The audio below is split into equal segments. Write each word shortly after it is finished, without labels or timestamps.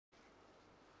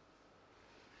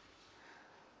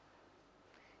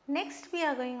Next we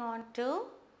are going on to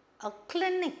a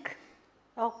clinic,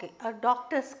 okay, a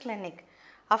doctor's clinic.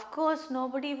 Of course,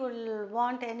 nobody will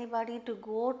want anybody to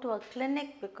go to a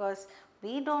clinic because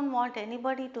we don't want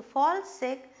anybody to fall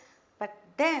sick, but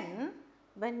then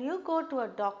when you go to a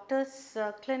doctor's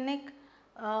clinic,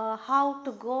 how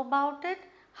to go about it,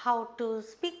 how to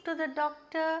speak to the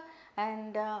doctor,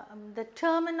 and the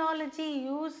terminology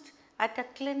used at a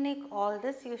clinic, all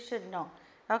this you should know.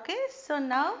 Okay, so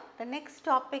now the next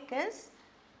topic is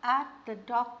at the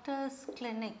doctor's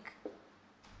clinic.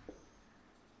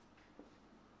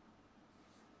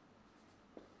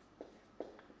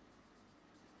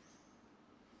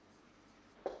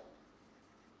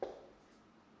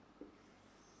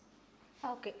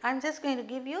 Okay, I am just going to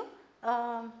give you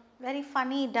a very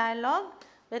funny dialogue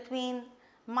between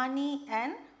Mani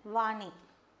and Vani.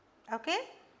 Okay,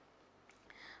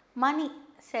 Mani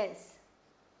says,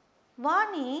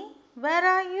 Vani, where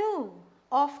are you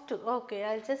off to? Okay,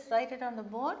 I will just write it on the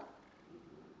board.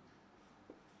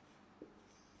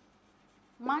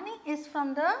 Mani is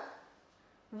from the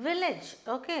village,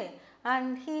 okay,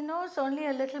 and he knows only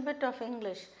a little bit of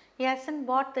English. He hasn't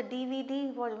bought the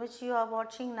DVD which you are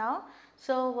watching now.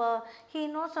 So, he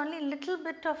knows only little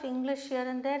bit of English here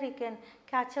and there, he can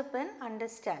catch up and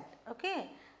understand.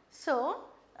 Okay. So,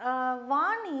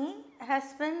 Vani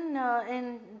has been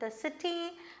in the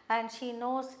city and she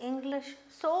knows English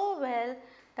so well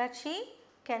that she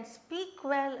can speak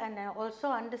well and also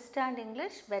understand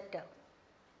English better.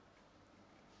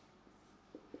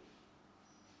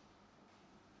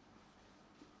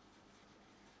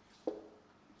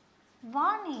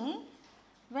 Vani,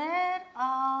 where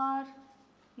are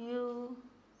you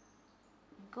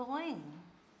going?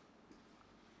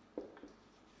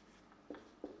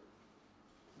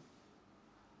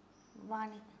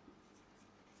 Vani.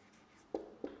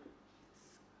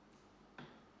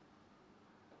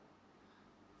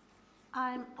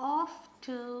 I am off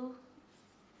to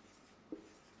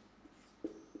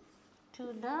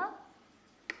the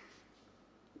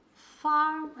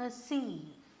pharmacy.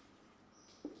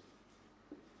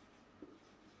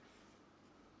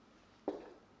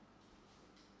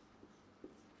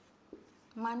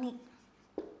 Money.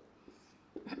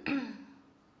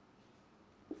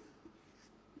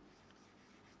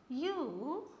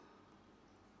 You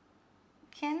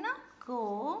cannot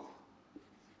go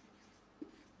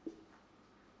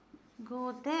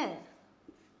there.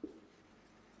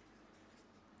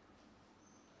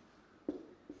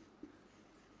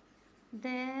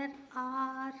 There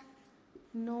are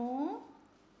no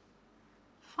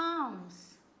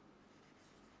farms.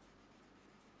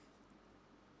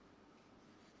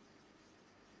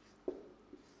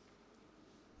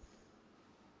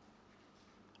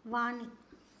 Vani.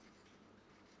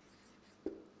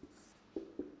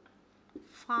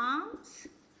 Farms?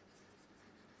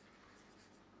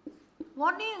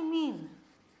 What do you mean?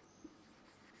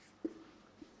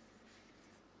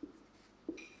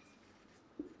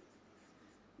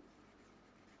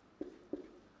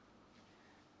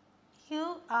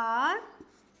 You are,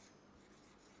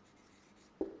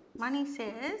 Mani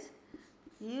says,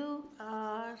 you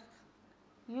are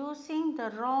using the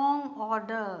wrong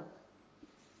order.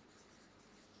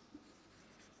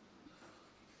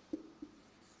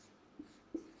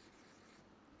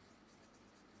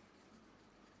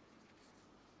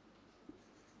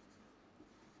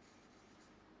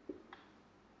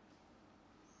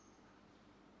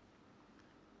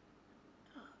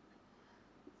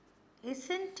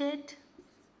 Isn't it?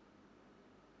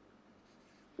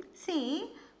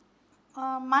 See,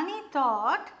 Mani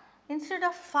thought instead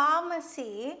of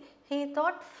pharmacy, he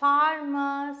thought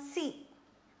pharmacy.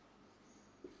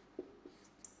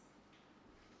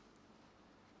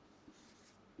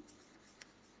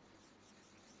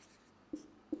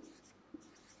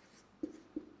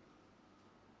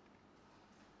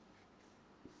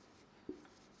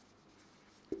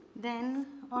 Then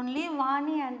only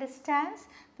Vani understands.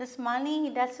 This Mani,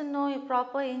 he doesn't know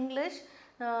proper English.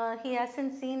 He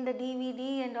hasn't seen the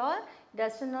DVD and all. He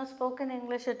doesn't know spoken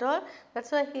English at all.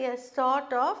 That's why he has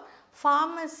thought of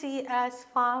pharmacy as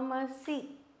pharmacy.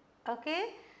 Okay.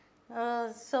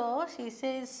 So she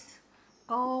says,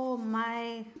 oh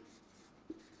my.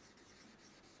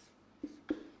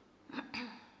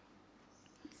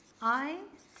 I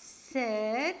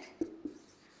said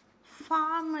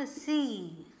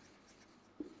pharmacy,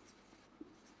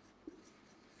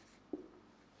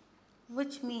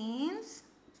 which means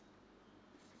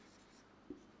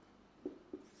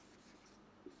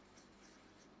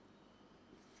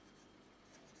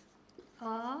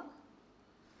a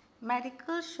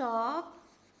medical shop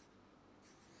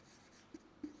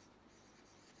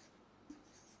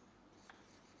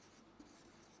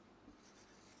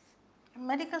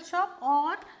medical shop,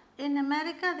 or in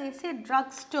America they say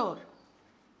drugstore.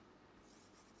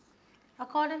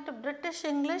 According to British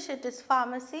English it is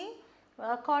pharmacy,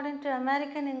 according to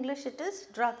American English it is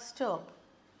drugstore.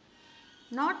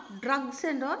 Not drugs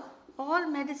and all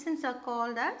medicines are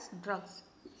called as drugs.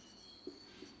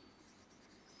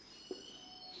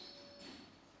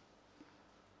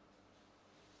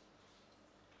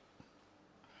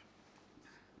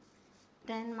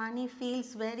 Then Mani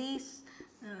feels very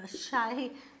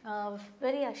shy,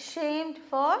 very ashamed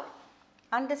for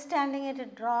understanding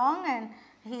it wrong, and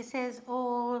he says,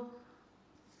 "Oh,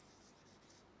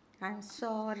 I'm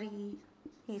sorry,"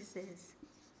 he says.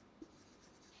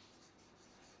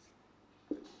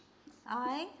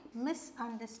 "I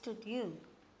misunderstood you."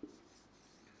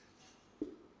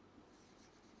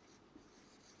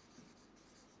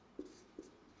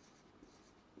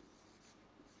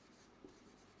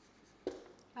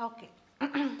 Okay.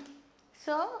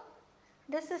 So,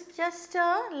 this is just a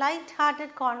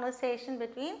light-hearted conversation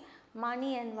between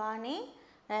Mani and Vani,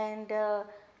 and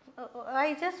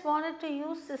I just wanted to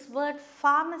use this word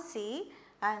pharmacy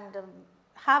and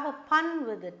have a pun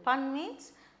with it. Pun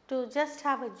means to just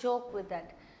have a joke with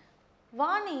that.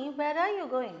 "Vani, where are you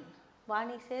going?"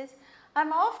 Vani says,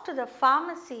 "I'm off to the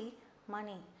pharmacy."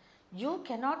 Mani, "You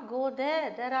cannot go there.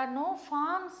 There are no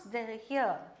farms there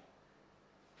here."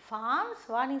 "Farms?"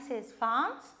 Vani says,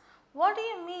 "Farms? What do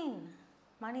you mean?"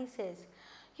 Mani says,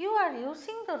 "You are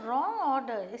using the wrong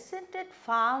order. Isn't it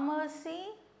pharmacy?"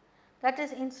 That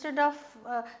is, instead of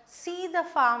see the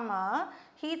farmer,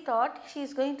 he thought she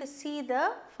is going to see the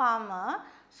farmer.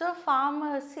 So,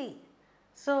 pharmacy.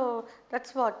 So, that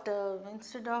is what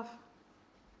instead of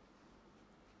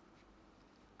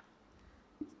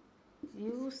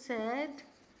you said,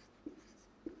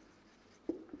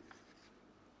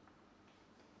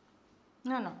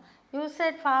 no, you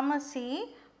said pharmacy,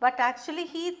 but actually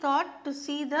he thought to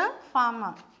see the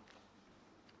farmer.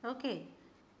 Okay,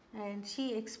 and she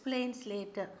explains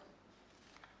later.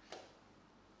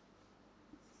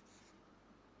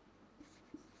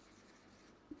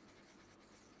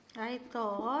 "I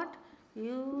thought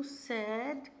you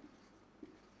said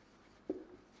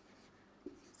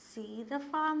see the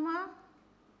farmer."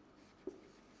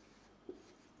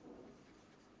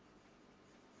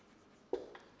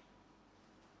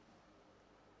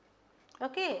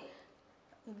 Okay,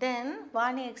 then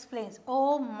Vani explains,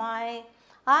 "Oh my,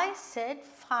 I said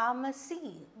pharmacy,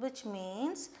 which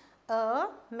means a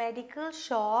medical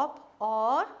shop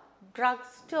or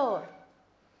drugstore."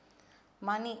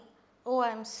 Mani, "Oh,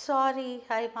 I'm sorry,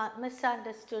 I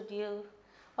misunderstood you."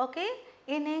 Okay,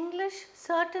 in English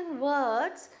certain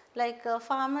words like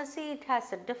pharmacy, it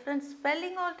has a different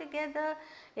spelling altogether.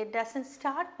 It doesn't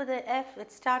start with a F,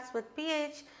 it starts with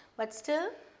PH, but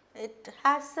still it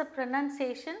has the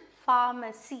pronunciation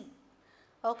pharmacy.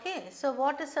 Okay, so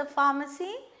what is a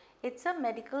pharmacy? It's a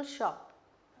medical shop.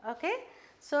 Okay,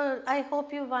 so I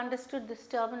hope you've understood this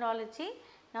terminology.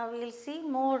 Now we will see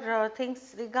more things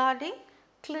regarding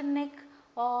clinic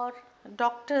or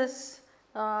doctor's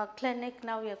clinic.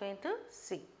 Now we are going to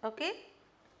see. Okay.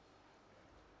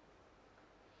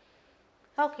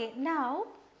 Okay, now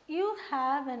you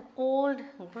have an old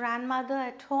grandmother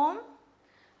at home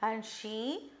and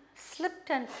she slipped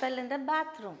and fell in the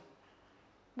bathroom.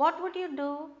 What would you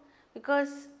do?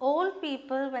 Because old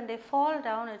people, when they fall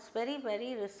down, it's very,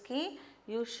 very risky.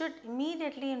 You should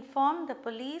immediately inform the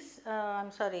police.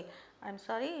 I'm sorry.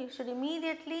 You should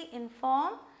immediately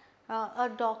inform a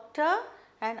doctor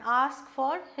and ask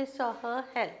for his or her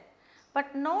help.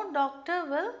 But no doctor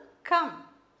will come,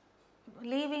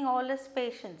 leaving all his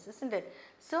patients, isn't it?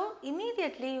 So,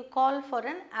 immediately you call for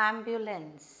an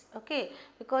ambulance, okay,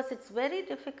 because it's very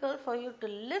difficult for you to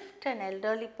lift an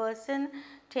elderly person,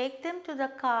 take them to the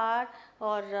car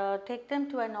or take them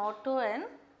to an auto and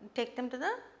take them to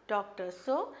the doctor.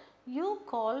 So, you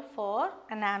call for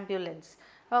an ambulance.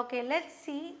 Okay, let's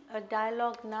see a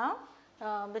dialogue now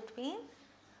between,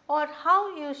 or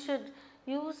how you should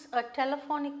use a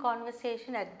telephonic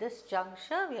conversation at this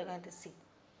juncture. We are going to see.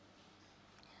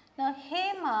 Now,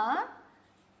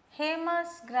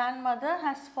 Hema's grandmother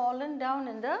has fallen down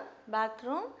in the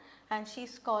bathroom and she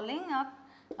is calling up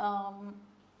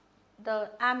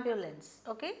the ambulance.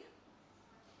 Okay.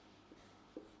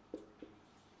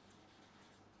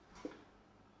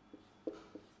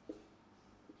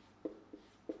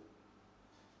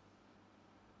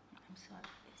 I'm sorry,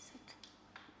 is it?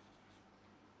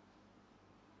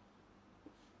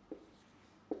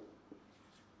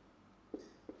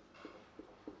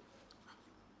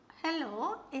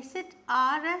 Hello, is it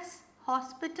RS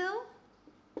Hospital?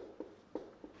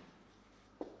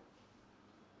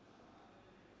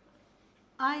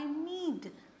 I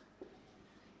need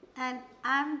an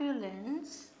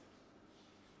ambulance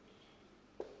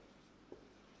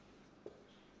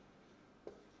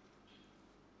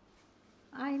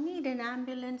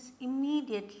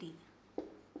immediately.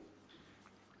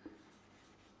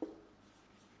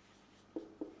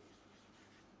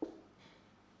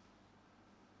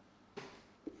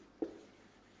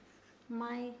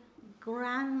 My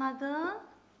grandmother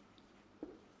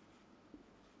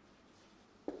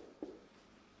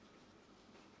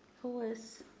who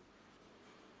is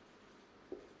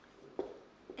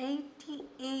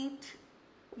 88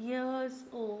 years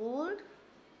old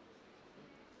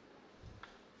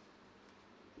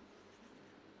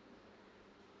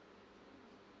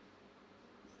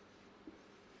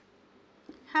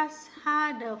has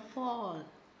had a fall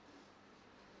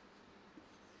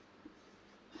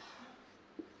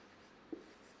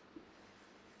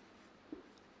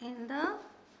in the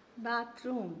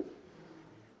bathroom.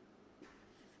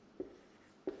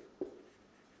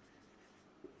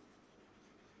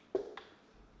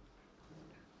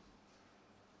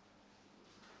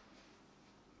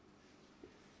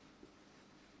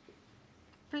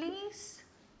 Please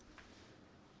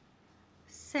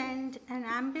send an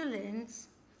ambulance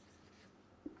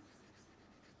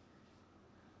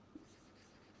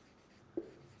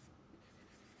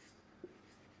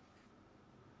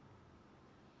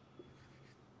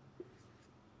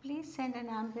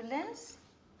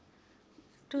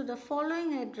to the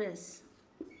following address.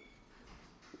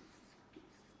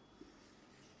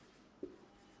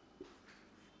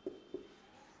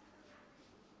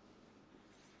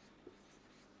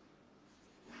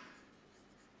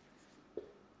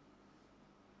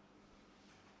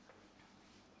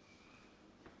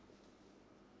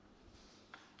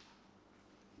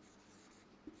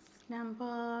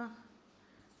 Number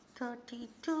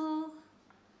 32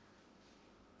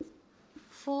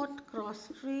 Fort Cross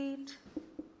Street,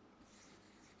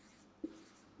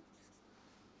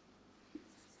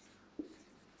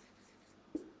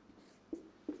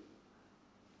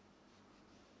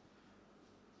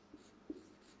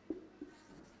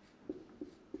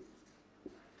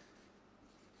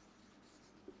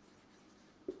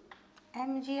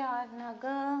 MGR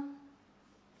Nagar,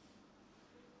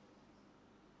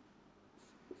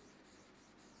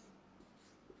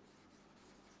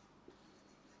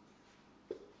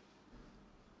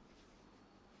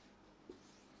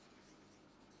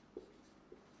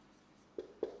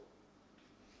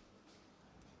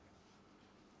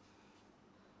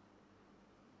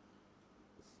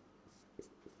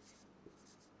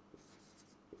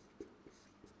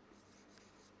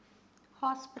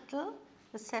 hospital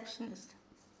receptionist.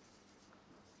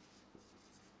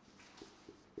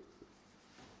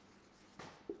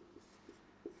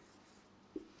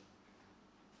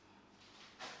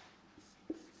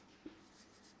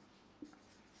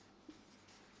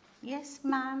 Yes,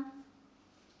 ma'am.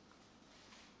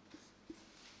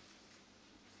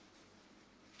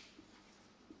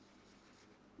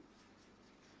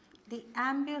 The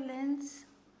ambulance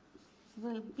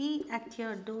will be at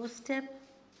your doorstep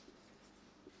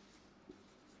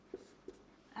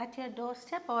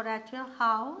or at your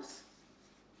house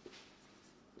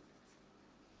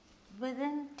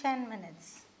within 10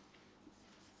 minutes.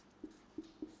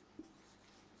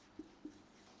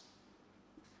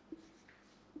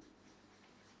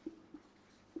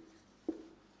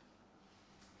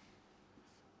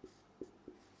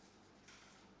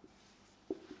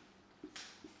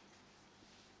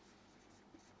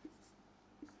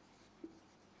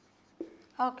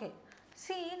 Okay.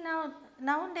 See,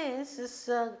 nowadays this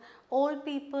old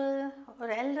people or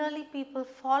elderly people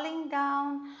falling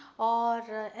down, or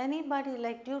anybody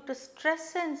like due to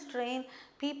stress and strain,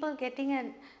 people getting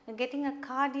a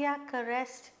cardiac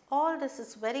arrest. All this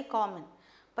is very common.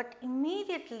 But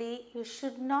immediately you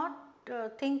should not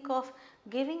think of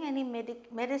giving any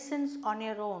medicines on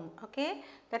your own. Okay,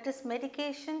 that is,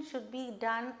 medication should be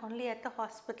done only at the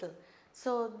hospital.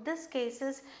 So, this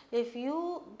cases, if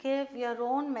you give your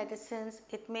own medicines,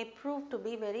 it may prove to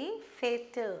be very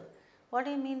fatal. What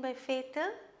do you mean by fatal?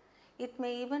 It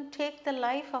may even take the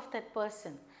life of that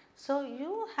person. So,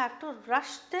 you have to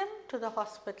rush them to the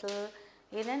hospital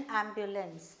in an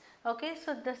ambulance. Okay,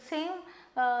 so the same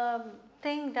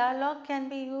dialogue can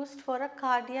be used for a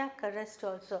cardiac arrest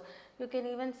also. You can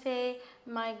even say,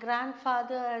 my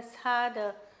grandfather has had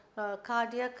a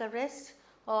cardiac arrest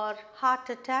or heart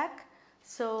attack.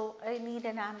 So, I need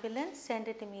an ambulance, send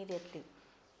it immediately.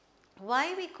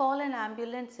 Why we call an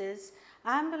ambulance is,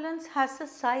 ambulance has a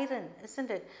siren, isn't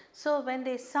it? So, when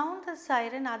they sound the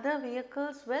siren, other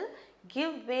vehicles will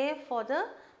give way for the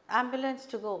ambulance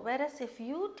to go. Whereas if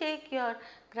you take your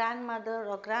grandmother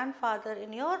or grandfather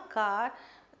in your car,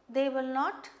 they will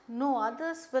not know,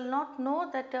 others will not know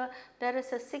that there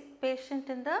is a sick patient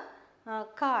in the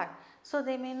car. So,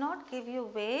 they may not give you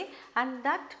way, and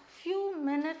that few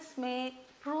minutes may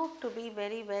prove to be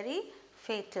very, very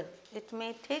fatal. It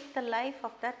may take the life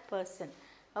of that person.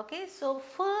 Okay. So,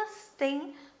 first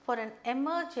thing, for an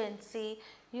emergency,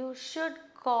 you should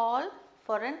call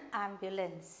for an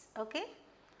ambulance. Okay.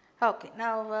 Okay.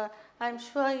 Now, I am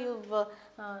sure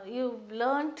you've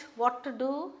learnt what to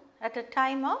do at a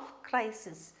time of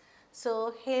crisis.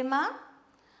 So, Hema,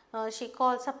 she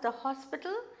calls up the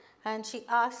hospital and she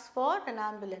asks for an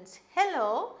ambulance.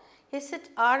 Hello, is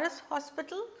it RS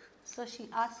hospital? So, she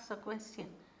asks a question.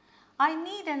 I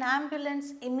need an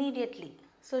ambulance immediately.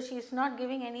 So, she is not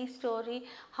giving any story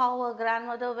how her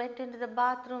grandmother went into the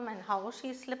bathroom and how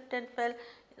she slipped and fell.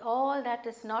 All that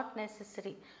is not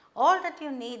necessary. All that you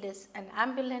need is an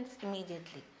ambulance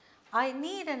immediately. I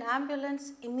need an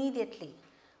ambulance immediately.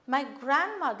 My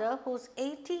grandmother, who is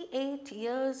 88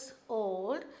 years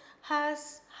old,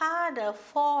 has had a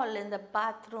fall in the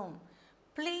bathroom.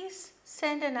 Please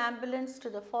send an ambulance to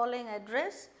the following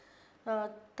address: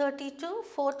 32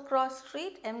 4th Cross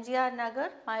Street, MGR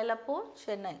Nagar, Mylapore,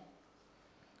 Chennai.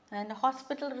 And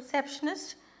hospital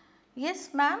receptionist,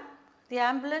 yes ma'am, the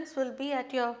ambulance will be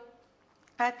at your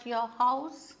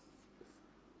house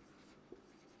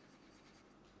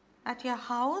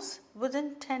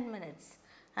within 10 minutes.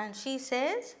 And she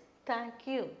says, thank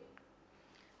you.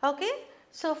 Okay.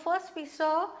 So, first we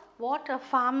saw what a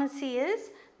pharmacy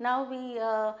is. Now, we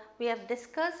have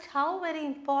discussed how very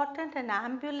important an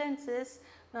ambulance is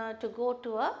to go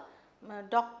to a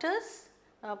doctor's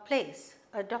place,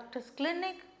 a doctor's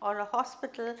clinic or a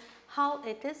hospital, how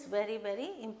it is very,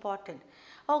 very important.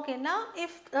 Okay. Now,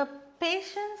 if the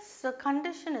patient's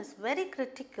condition is very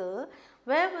critical,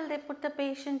 where will they put the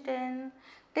patient in?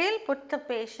 They will put the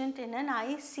patient in an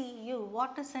ICU.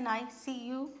 What is an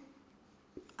ICU?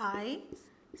 ICU.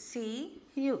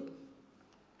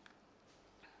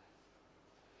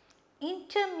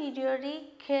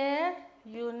 Intermediary care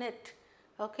unit,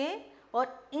 okay, or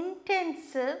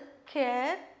intensive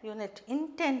care unit.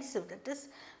 Intensive, that is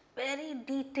very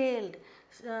detailed.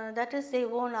 That is, they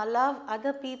won't allow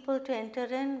other people to enter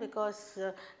in because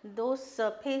those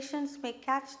patients may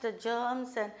catch the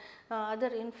germs and other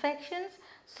infections.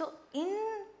 So,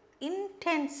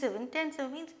 intensive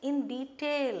means in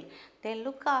detail, they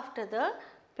look after the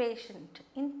patient.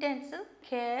 Intensive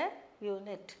care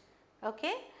unit.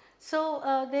 Okay. So,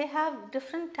 they have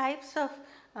different types of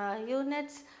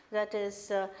units, that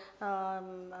is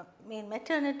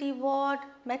maternity ward.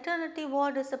 Maternity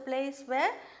ward is a place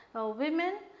where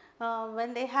women,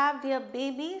 when they have their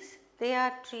babies, they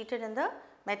are treated in the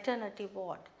maternity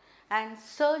ward. And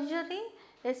surgery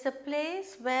is a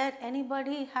place where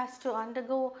anybody has to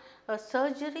undergo a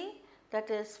surgery, that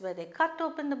is where they cut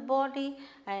open the body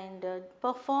and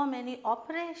perform any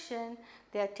operation,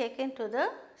 they are taken to the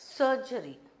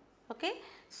surgery. Okay.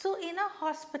 So, in a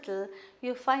hospital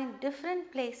you find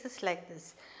different places like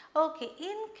this. Okay.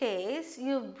 In case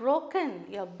you have broken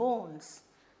your bones,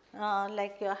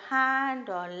 like your hand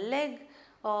or leg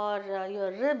or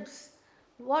your ribs,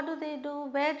 what do they do?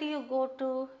 Where do you go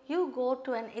to? You go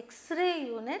to an X-ray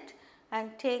unit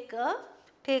and take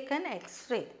an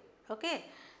X-ray. Okay.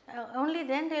 Only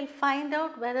then they will find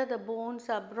out whether the bones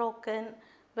are broken,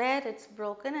 where it is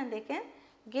broken, and they can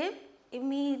give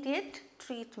immediate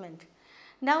treatment.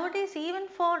 Nowadays, even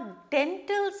for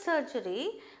dental surgery,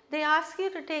 they ask you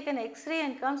to take an X-ray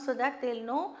and come, so that they will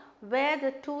know where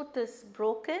the tooth is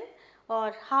broken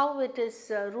or how it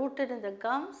is rooted in the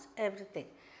gums, everything.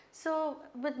 So,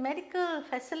 with medical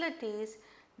facilities,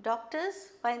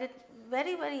 doctors find it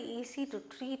very, very easy to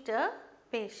treat a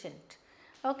patient.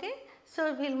 Okay.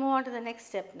 So, we will move on to the next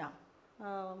step now.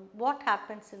 What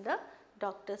happens in the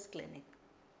doctor's clinic?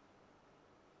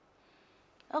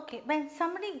 Okay. When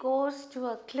somebody goes to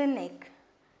a clinic,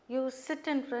 you sit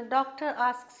in front, doctor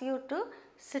asks you to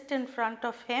sit in front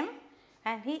of him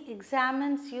and he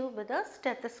examines you with a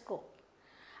stethoscope.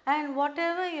 And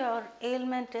whatever your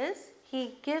ailment is,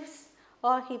 he gives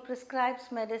or he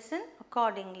prescribes medicine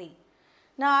accordingly.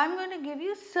 Now, I am going to give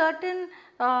you certain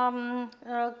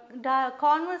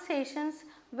conversations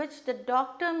which the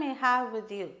doctor may have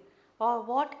with you, or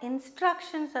what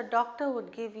instructions a doctor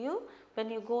would give you when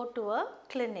you go to a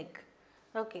clinic.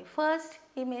 Okay. First,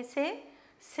 he may say,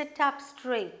 sit up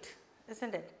straight,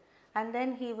 isn't it? And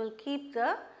then he will keep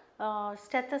the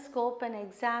stethoscope and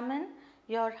examine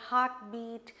your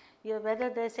heartbeat, whether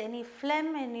there is any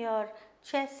phlegm in your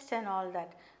chest and all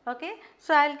that. Okay.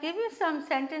 So, I will give you some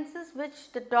sentences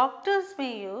which the doctors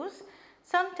may use.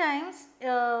 Sometimes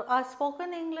our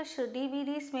spoken English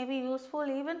DVDs may be useful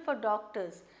even for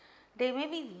doctors. They may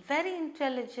be very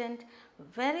intelligent,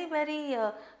 very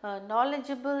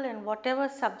knowledgeable in whatever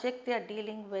subject they are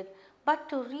dealing with, but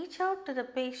to reach out to the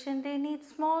patient they need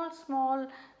small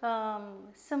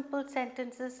simple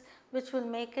sentences which will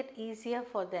make it easier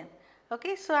for them.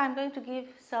 Okay, so I am going to give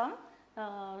some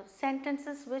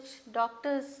sentences which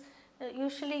doctors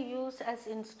usually use as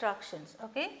instructions.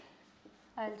 Okay,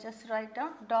 I will just write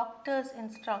down doctor's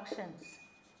instructions.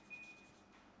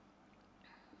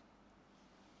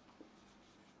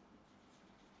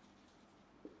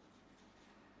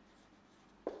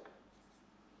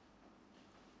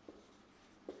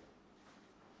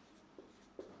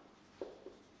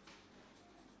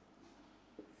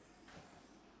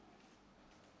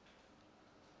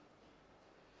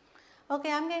 Okay,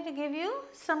 I am going to give you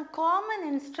some common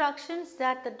instructions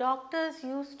that the doctors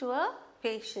use to a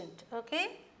patient.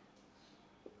 Okay,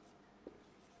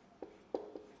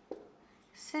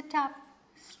 sit up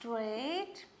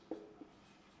straight,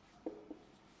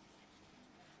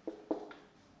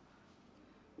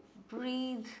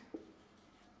 breathe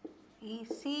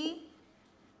easy.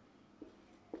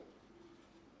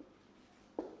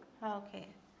 Okay,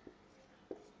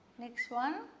 next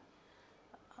one,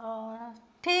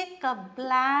 take a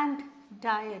bland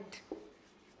diet.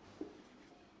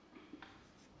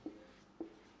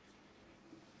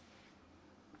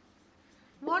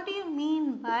 What do you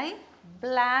mean by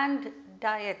bland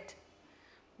diet?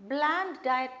 Bland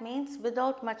diet means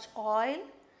without much oil,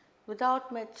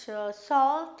 without much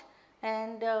salt,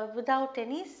 and without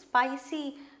any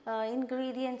spicy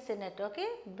ingredients in it. Okay,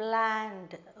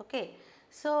 bland. Okay,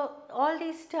 so all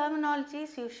these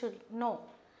terminologies you should know.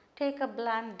 Take a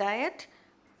bland diet.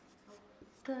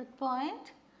 Third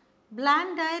point,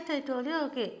 bland diet I told you.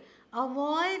 Okay,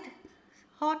 avoid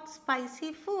hot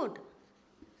spicy food.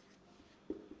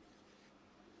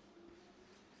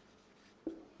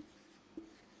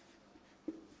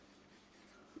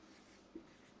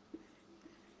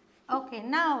 Okay,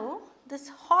 now this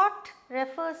hot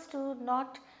refers to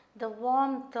not the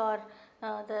warmth or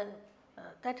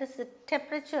that is the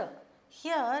temperature.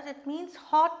 Here it means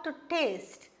hot to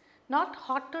taste, not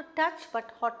hot to touch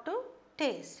but hot to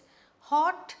taste.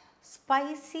 Hot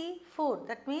spicy food,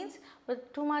 that means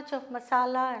with too much of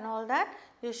masala and all that,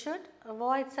 you should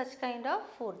avoid such kind of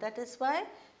food. That is why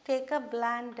take a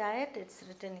bland diet, it is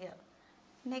written here.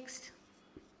 Next,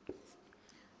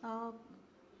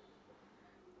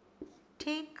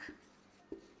 take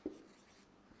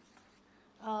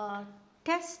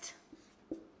test,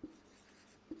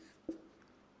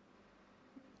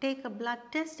 take a blood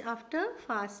test after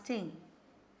fasting.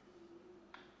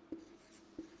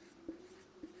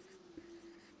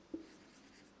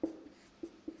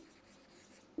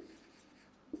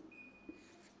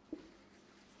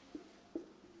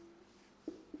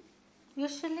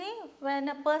 Usually when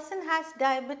a person has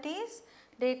diabetes,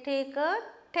 they take a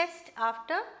test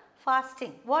after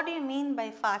fasting. What do you mean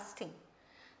by fasting?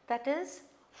 That is,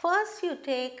 first you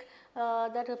take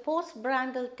that a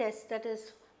postprandial test, that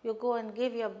is you go and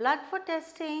give your blood for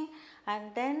testing,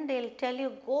 and then they will tell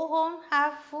you go home,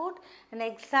 have food, and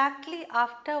exactly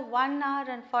after 1 hour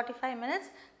and 45 minutes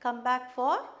come back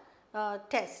for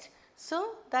test.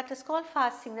 So, that is called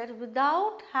fasting, that is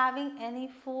without having any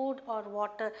food or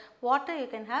water. Water you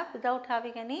can have without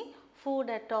having any food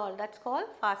at all, that is called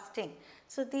fasting.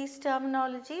 So, these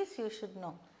terminologies you should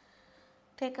know.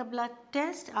 Take a blood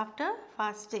test after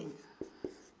fasting.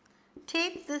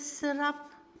 Take this syrup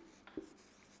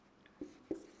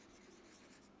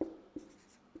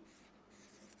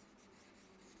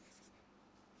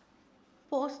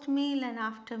post meal and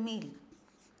after meal.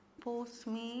 Post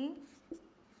meal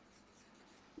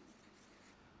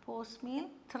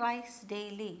thrice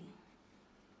daily.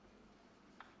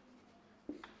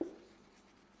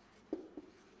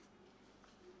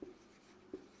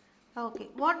 Okay,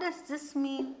 what does this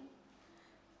mean?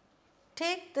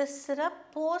 Take this syrup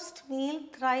post meal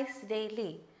thrice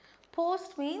daily.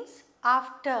 Post means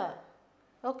after.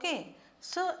 Okay,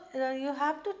 so you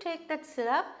have to take that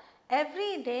syrup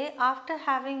every day after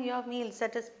having your meals,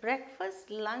 that is breakfast,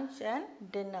 lunch and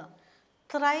dinner.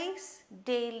 Thrice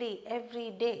daily, every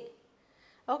day.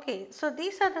 Okay, so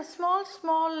these are the small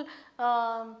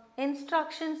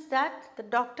instructions that the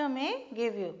doctor may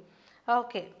give you.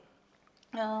 Okay,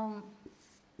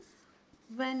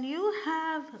 when you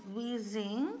have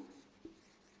wheezing,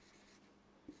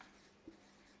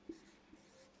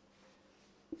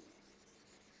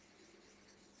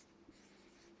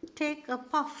 take a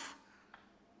puff.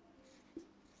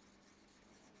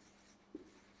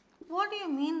 What do you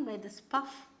mean by this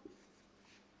puff?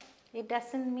 It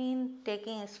doesn't mean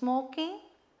smoking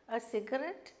a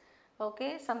cigarette.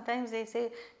 Okay, sometimes they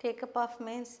say take a puff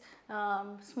means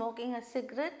smoking a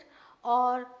cigarette,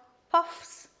 or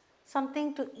puffs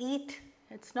something to eat.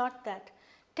 It's not that.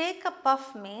 Take a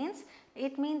puff means,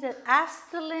 it means an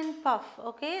acetylene puff.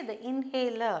 Okay, the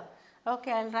inhaler.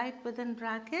 Okay, I'll write within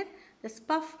bracket. This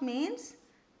puff means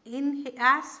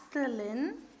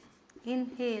acetylene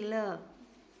inhaler.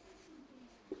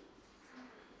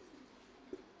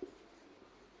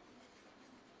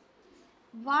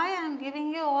 Why I am giving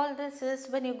you all this is,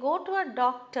 when you go to a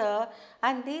doctor,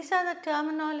 and these are the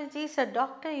terminologies a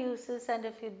doctor uses, and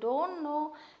if you don't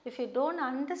know, if you don't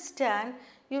understand,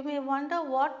 you may wonder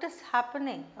what is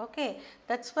happening. Okay,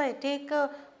 that's why take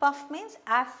a puff means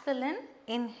acetylene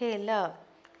inhaler.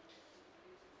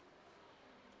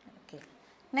 Okay,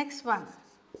 next one.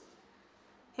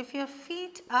 If your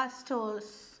feet are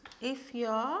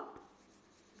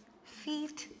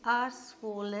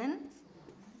swollen,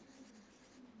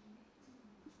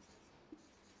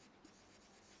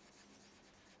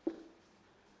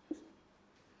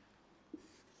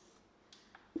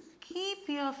 keep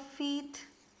your feet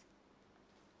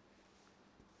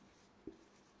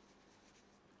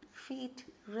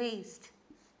raised.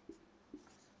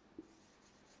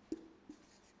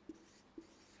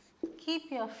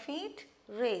 Keep your feet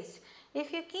raised.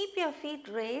 If you keep your feet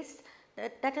raised,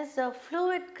 that is the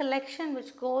fluid collection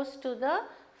which goes to the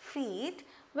feet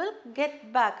will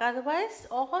get back. Otherwise,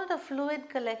 all the fluid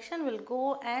collection will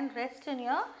go and rest in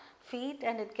your feet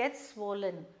and it gets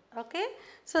swollen. Okay.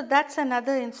 So, that is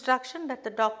another instruction that the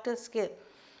doctors give.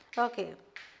 Okay.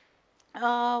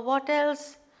 What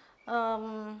else?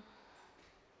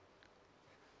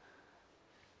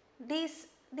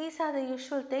 These are the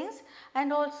usual things,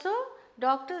 and also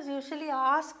doctors usually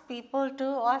ask the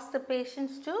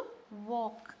patients to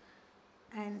walk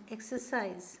and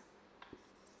exercise.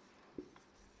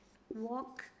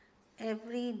 Walk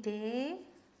every day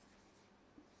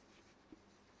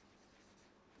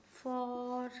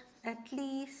for at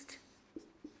least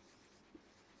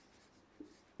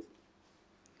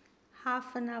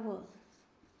half an hour.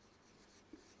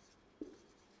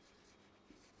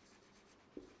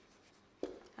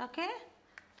 Okay,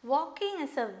 walking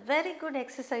is a very good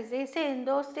exercise. They say in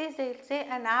those days, they will say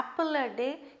an apple a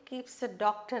day keeps the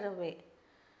doctor away.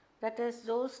 That is,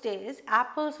 those days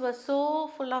apples were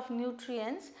so full of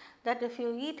nutrients that if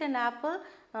you eat an apple,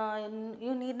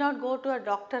 you need not go to a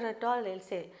doctor at all, they will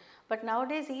say. But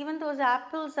nowadays, even those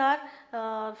apples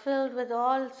are filled with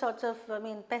all sorts of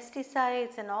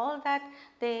pesticides and all that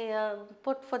they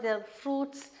put for their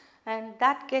fruits, and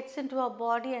that gets into our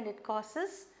body and it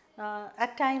causes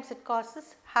at times it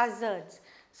causes hazards.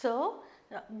 So,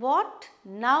 what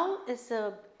now is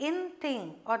the in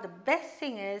thing or the best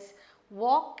thing is,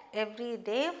 walk every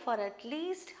day for at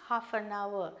least half an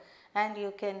hour, and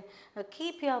you can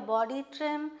keep your body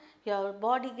trim, your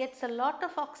body gets a lot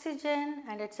of oxygen,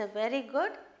 and it is a very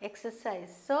good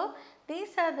exercise. So,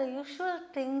 these are the usual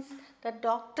things that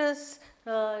doctors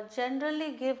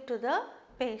generally give to the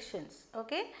patients.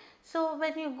 Okay. So,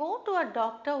 when you go to a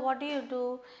doctor, what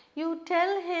do? You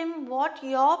tell him what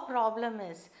your problem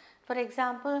is. For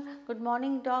example, good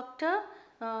morning doctor,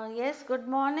 yes, good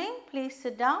morning, please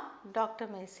sit down. Doctor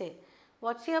may say,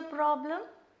 what's your problem?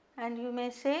 And you may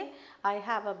say, I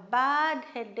have a bad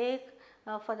headache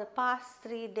for the past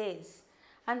 3 days.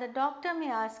 And the doctor may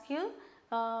ask you,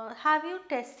 have you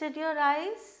tested your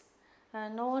eyes?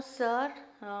 No sir,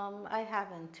 I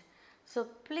haven't. So,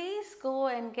 please go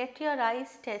and get your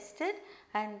eyes tested,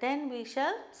 and then we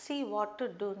shall see what to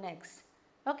do next.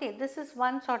 Okay, this is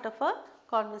one sort of a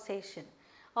conversation.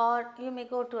 Or you may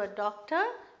go to a doctor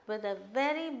with a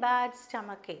very bad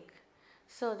stomachache.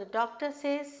 So, the doctor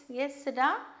says, yes, sit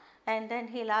down, and then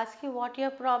he will ask you what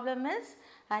your problem is,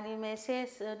 and you may say,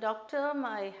 doctor,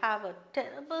 I have a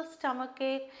terrible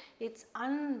stomachache, it is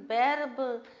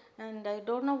unbearable and I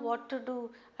don't know what to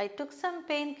do. I took some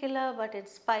painkiller, but in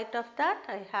spite of that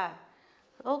I have.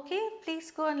 Okay, please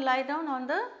go and lie down on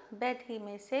the bed, he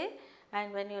may say,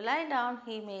 and when you lie down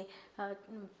he may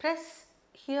press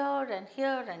here and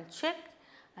check,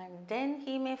 and then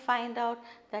he may find out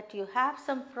that you have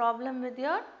some problem with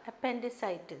your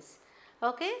appendicitis.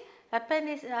 Okay,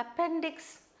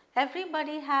 appendix,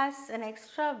 everybody has an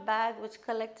extra bag which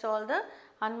collects all the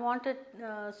unwanted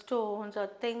stones or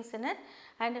things in it,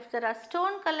 and if there are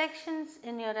stone collections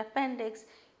in your appendix,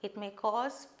 it may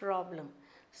cause problem.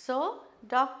 So,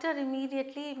 doctor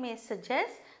immediately may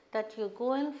suggest that you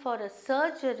go in for a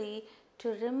surgery to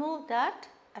remove that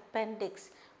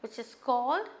appendix, which is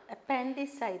called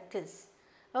appendicitis.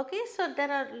 Okay, so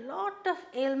there are a lot of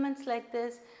ailments like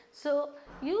this. So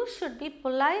you should be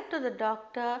polite to the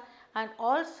doctor, and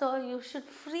also you should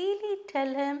freely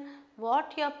tell him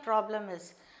what your problem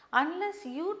is. Unless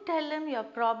you tell him your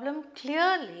problem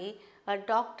clearly, a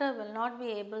doctor will not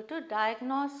be able to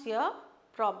diagnose your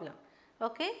problem.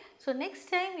 Okay, so next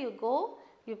time you go,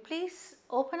 you please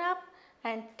open up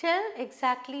and tell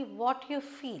exactly what you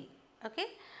feel. Okay,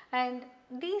 and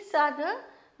these are the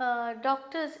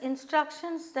doctor's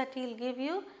instructions that he will give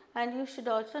you, and you should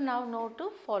also now know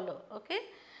to follow. Okay,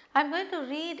 I am going to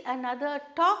read another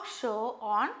talk show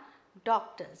on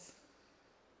doctors.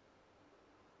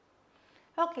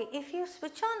 Okay, if you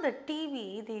switch on the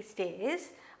TV these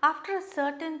days, after a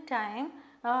certain time,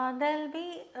 there will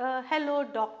be hello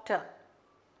doctor.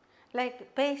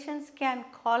 Like patients can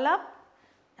call up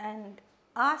and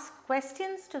ask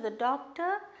questions to the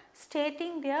doctor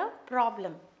stating their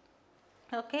problem.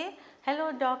 Okay,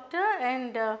 hello doctor,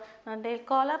 and they will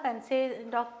call up and say,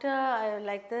 doctor, I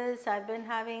like this, I have been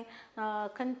having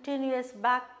continuous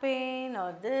back pain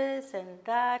or this and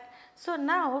that. So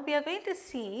now we are going to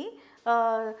see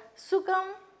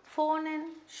Sugam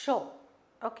phone-in show.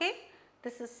 Okay,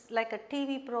 this is like a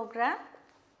TV program.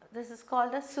 This is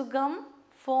called a Sugam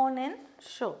phone-in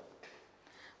show.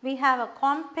 We have a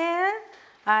compare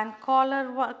and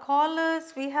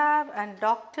callers we have, and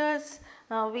doctors.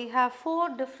 We have 4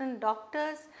 different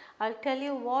doctors. I will tell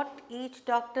you what each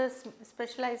doctor's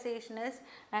specialization is,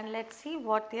 and let us see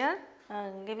what they are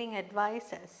giving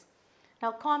advice as.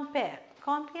 Now compare.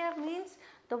 Compare means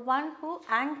the one who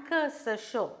anchors the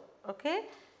show. Okay.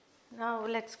 Now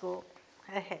let us go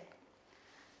ahead.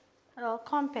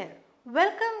 Compare.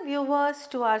 Welcome viewers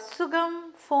to our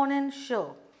Sugam phone-in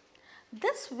show.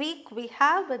 This week we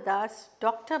have with us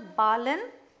Dr.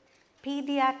 Balan,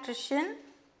 pediatrician,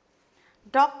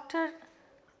 Dr.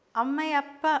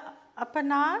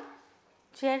 Appanar,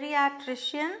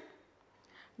 geriatrician,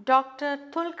 Dr.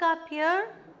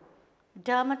 Tulkapir,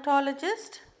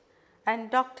 dermatologist,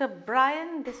 and Dr.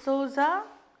 Brian D'Souza,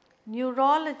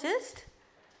 neurologist,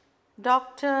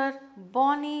 Dr.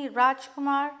 Bonnie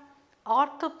Rajkumar,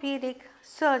 orthopedic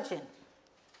surgeon.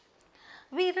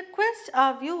 We request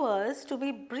our viewers to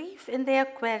be brief in their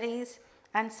queries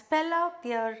and spell out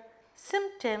their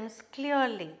symptoms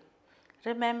clearly.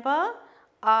 Remember,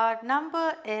 our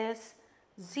number is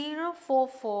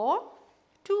 044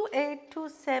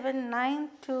 2827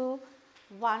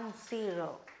 9210.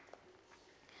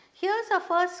 Here's our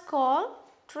first call.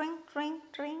 Tring, tring,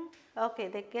 tring. Okay,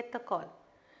 they get the call.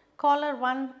 Caller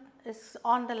 1 is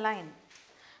on the line.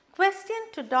 Question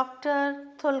to Dr.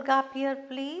 Tulgapir,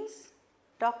 please.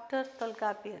 Dr.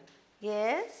 Tulgapir.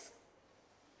 Yes.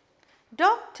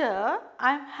 Doctor,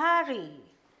 I'm Harry,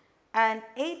 an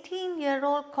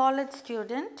 18-year-old college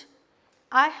student.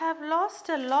 I have lost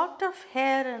a lot of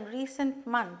hair in recent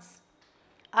months.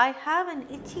 I have an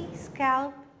itchy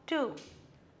scalp too.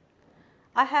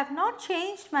 I have not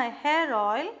changed my hair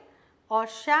oil or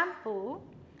shampoo.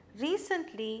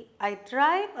 Recently, I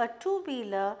drive a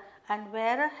two-wheeler and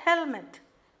wear a helmet.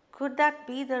 Could that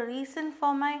be the reason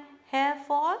for my hair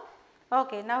fall?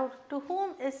 Okay, now to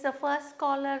whom is the first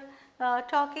caller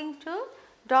talking to?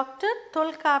 Dr.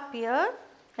 Tulkapir,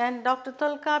 and Dr.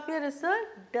 Tulkapir is a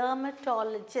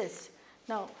dermatologist.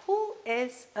 Now, who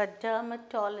is a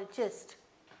dermatologist?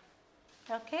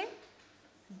 Okay,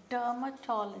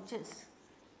 dermatologist.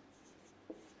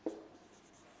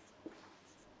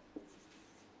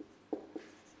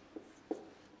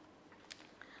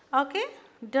 Okay,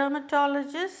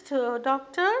 dermatologist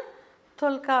Dr.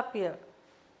 Tulkapir.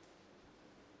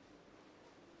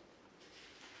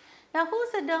 Now, who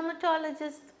is a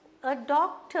dermatologist? A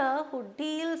doctor who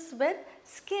deals with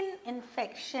skin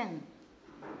infection.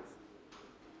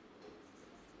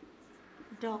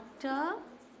 Doctor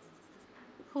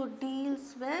who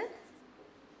deals with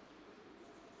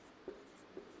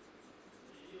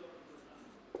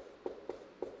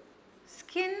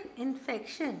skin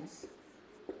infections.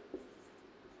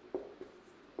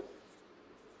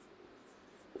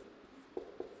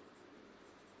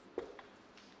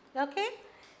 Okay.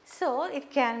 So,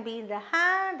 it can be in the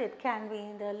hand, it can be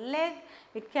in the leg,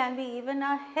 it can be even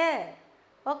a hair.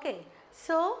 Okay.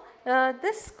 So,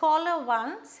 this caller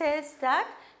 1 says that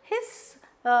his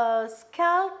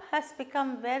scalp has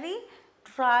become very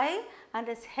dry and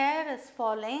his hair is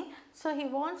falling. So, he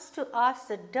wants to ask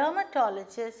the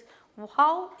dermatologist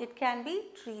how it can be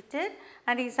treated,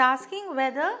 and he is asking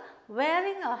whether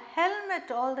wearing a helmet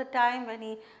all the time when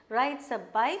he rides a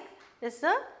bike is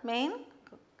the main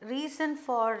reason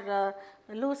for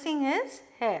losing his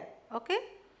hair. Okay.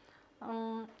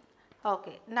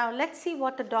 Okay. Now, let us see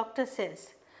what the doctor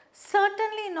says.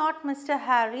 Certainly not, Mr.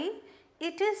 Harry.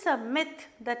 It is a myth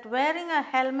that wearing a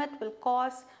helmet will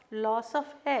cause loss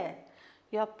of hair.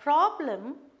 Your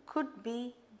problem could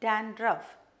be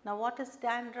dandruff. Now, what is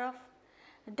dandruff?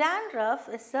 Dandruff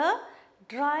is a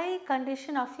dry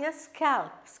condition of your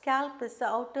scalp. Scalp is the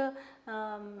outer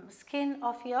skin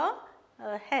of your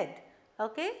head,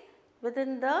 okay,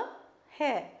 within the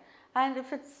hair. And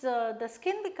if it's the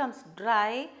skin becomes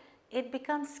dry, it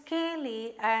becomes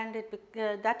scaly, and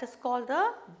that is called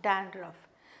the dandruff.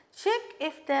 Check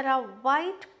if there are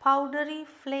white powdery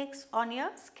flakes on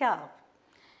your scalp.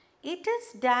 It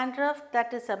is dandruff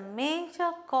that is a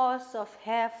major cause of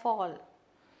hair fall.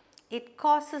 It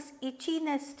causes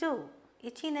itchiness too.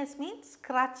 Itchiness means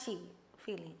scratchy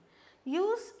feeling.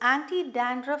 Use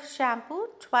anti-dandruff shampoo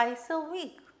twice a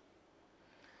week.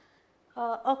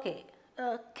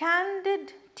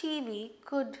 Candid TV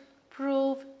could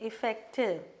prove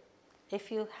effective.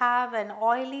 If you have an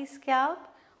oily scalp,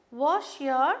 wash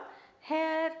your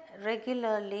hair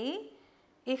regularly.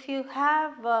 If you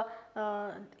have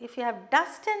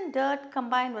dust and dirt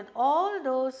combined with all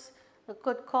those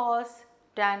could cause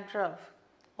dandruff.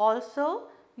 Also,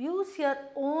 use your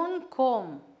own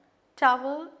comb,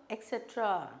 towel,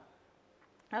 etc.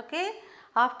 Okay.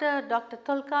 After Dr.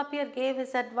 Tolkappir gave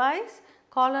his advice,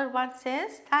 caller 1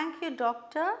 says, "Thank you,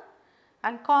 doctor,"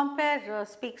 and compare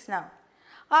speaks now.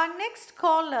 Our next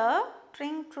caller,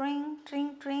 tring, tring,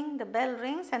 tring, tring, the bell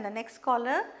rings and the next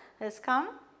caller has come.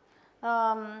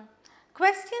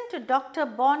 Question to Dr.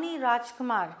 Bonnie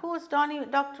Rajkumar. Who is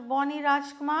Dr. Bonnie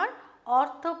Rajkumar?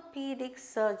 Orthopedic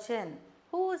surgeon.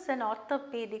 Who is an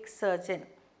orthopedic surgeon?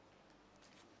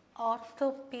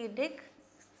 Orthopedic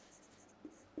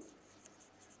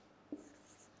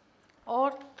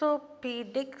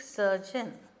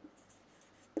surgeon.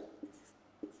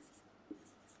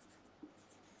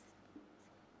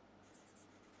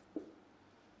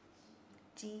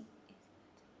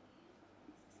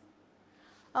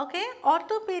 Okay,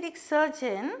 orthopedic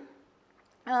surgeon.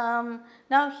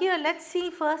 Now here let's see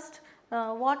first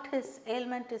what his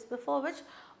ailment is, before which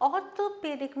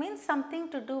orthopedic means something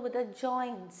to do with the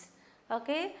joints.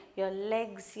 Okay, your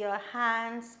legs, your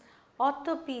hands,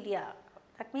 orthopedia,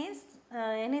 that means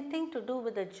anything to do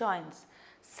with the joints.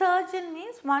 Surgeon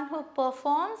means one who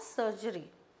performs surgery.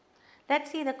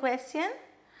 Let's see the question.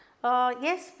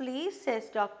 Yes please, says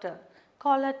doctor.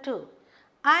 Caller 2.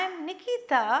 I am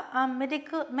Nikita, a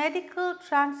medical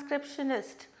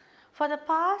transcriptionist. For the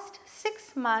past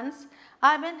 6 months,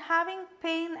 I have been having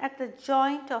pain at the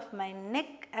joint of my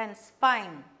neck and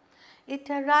spine.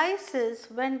 It arises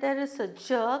when there is a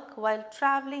jerk while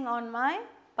traveling on my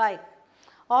bike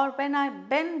or when I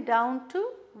bend down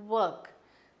to work.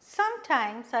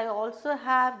 Sometimes I also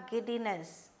have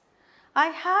giddiness. I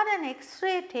had an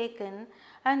X-ray taken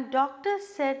and doctor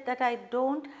said that I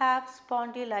don't have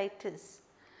spondylitis.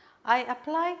 I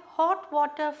apply hot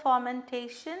water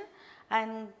fomentation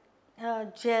and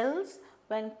gels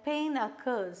when pain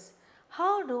occurs.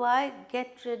 How do I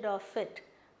get rid of it?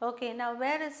 Okay, now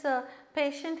where is the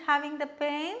patient having the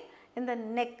pain? In the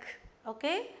neck.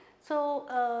 Okay, so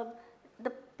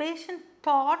the patient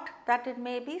thought that it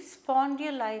may be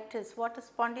spondylitis. What is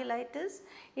spondylitis?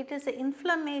 It is the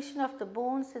inflammation of the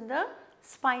bones in the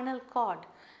spinal cord,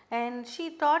 and she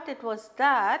thought it was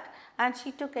that, and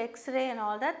she took X-ray and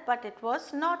all that, but it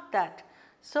was not that.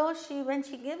 So when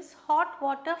she gives hot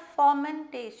water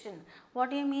fomentation,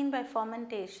 what do you mean by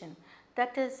fomentation?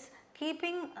 That is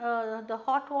keeping the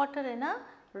hot water in a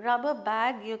rubber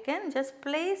bag. You can just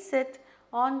place it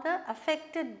on the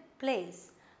affected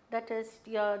place, that is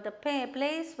the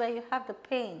place where you have the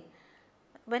pain.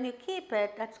 When you keep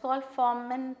it, that's called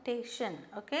fomentation.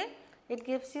 Okay, it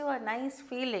gives you a nice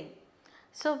feeling.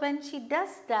 So when she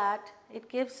does that, it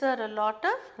gives her a lot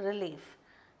of relief.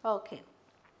 Okay.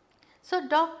 So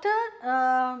Dr.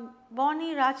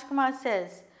 Bonnie Rajkumar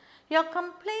says, your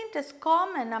complaint is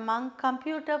common among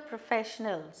computer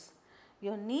professionals.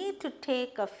 You need to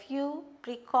take a few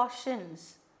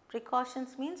precautions.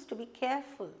 Precautions means to be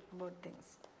careful about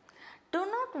things. Do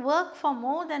not work for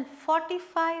more than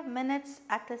 45 minutes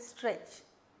at a stretch.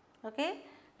 Okay?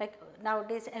 Like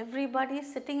nowadays everybody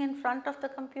is sitting in front of the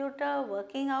computer,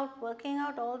 working out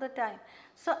all the time.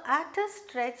 So at a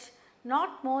stretch,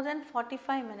 not more than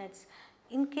 45 minutes.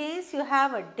 In case you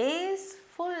have a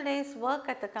full day's work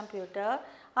at the computer,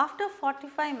 after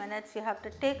 45 minutes you have to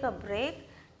take a break,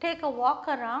 take a walk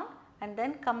around and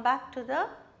then come back to the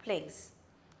place.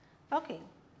 Okay.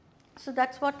 So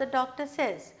that's what the doctor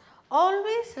says.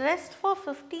 Always rest for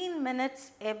 15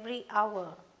 minutes every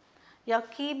hour. Your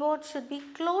keyboard should be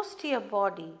close to your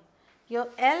body. Your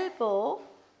elbow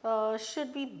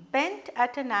should be bent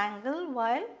at an angle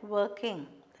while working,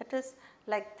 that is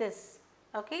like this.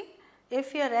 Okay.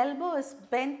 If your elbow is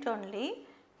bent only,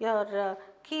 your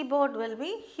keyboard will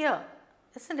be here,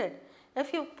 isn't it?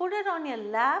 If you put it on your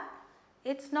lap,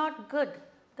 it is not good.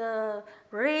 The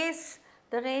rays,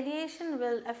 the radiation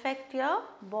will affect your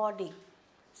body.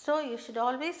 So, you should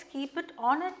always keep it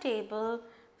on a table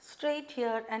straight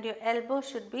here, and your elbow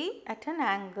should be at an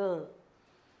angle.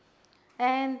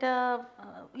 And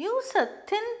use a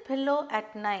thin pillow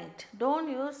at night. Don't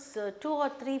use 2 or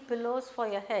 3 pillows for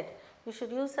your head. You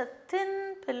should use a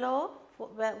thin pillow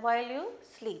while you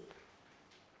sleep.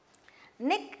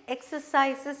 Neck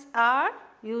exercises are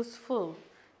useful.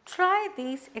 Try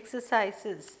these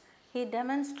exercises. He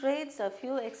demonstrates a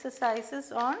few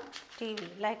exercises on TV,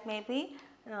 like maybe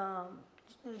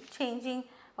changing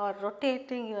or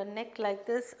rotating your neck like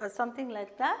this or something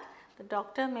like that. The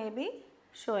doctor may be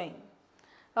showing.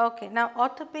 Okay, now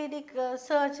orthopedic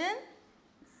surgeon,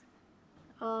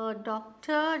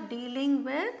 doctor dealing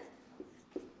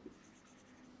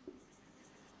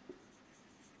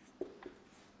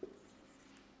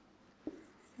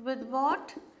with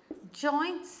what?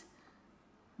 Joints,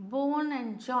 bone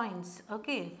and joints.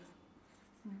 Okay,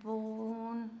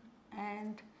 bone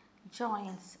and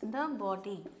joints in the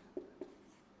body.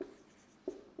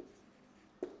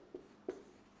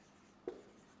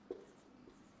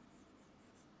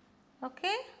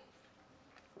 Okay.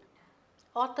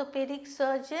 Orthopedic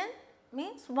surgeon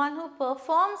means one who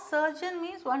performs, surgeon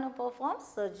means one who performs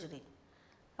surgery.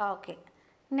 Okay.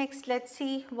 Next, let's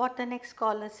see what the next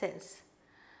caller says.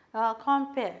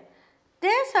 Compare.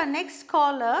 There's our next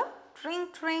caller. Tring,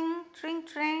 tring, tring,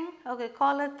 tring. Okay,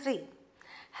 caller 3.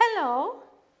 Hello,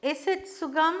 is it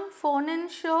Sugam phone-in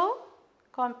show?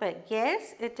 Compare.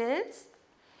 Yes, it is.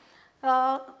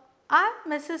 I'm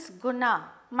Mrs.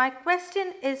 Guna. My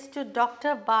question is to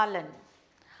Dr. Balan.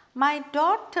 My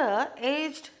daughter,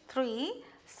 aged 3,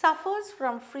 suffers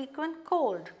from frequent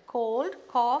cold,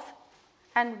 cough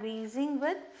and wheezing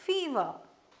with fever.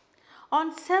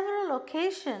 On several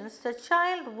occasions, the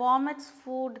child vomits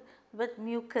food with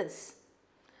mucus.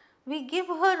 We give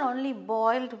her only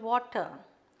boiled water.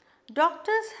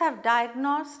 Doctors have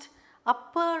diagnosed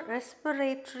upper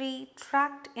respiratory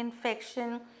tract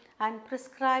infection and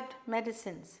prescribed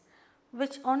medicines,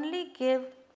 which only give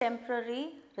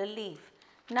temporary relief.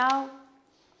 Now,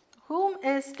 whom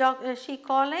is she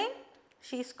calling?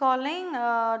 She is calling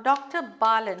Dr.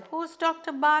 Balan. Who is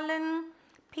Dr. Balan?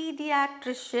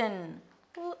 Pediatrician.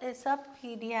 Who is a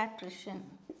pediatrician?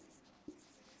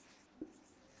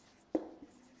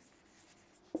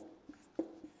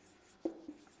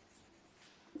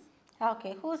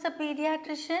 Okay, who is a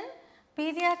pediatrician?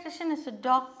 Pediatrician is a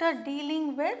doctor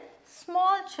dealing with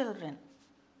small children.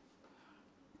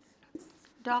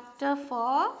 Doctor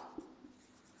for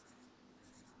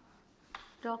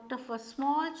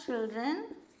small children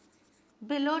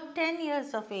below 10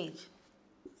 years of age.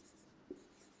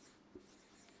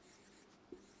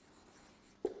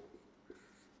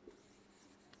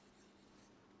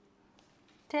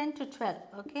 (10 to 12),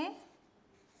 okay?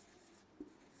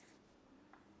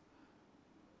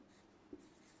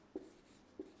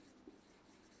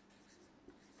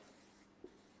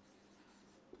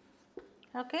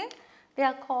 Okay, they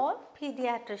are called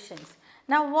pediatricians.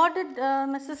 Now, what did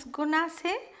Mrs. Guna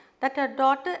say? That her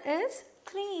daughter is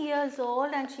 3 years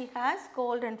old and she has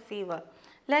cold and fever.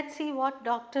 Let's see what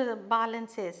Dr. Balan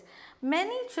says.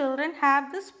 Many children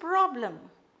have this problem,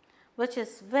 which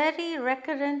is very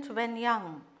recurrent when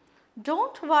young.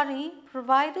 Don't worry,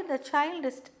 provided the child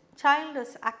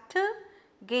is active,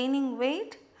 gaining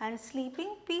weight and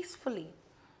sleeping peacefully.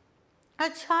 A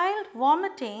child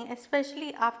vomiting,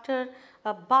 especially after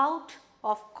a bout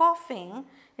of coughing,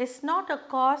 is not a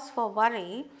cause for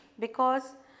worry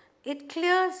because it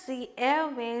clears the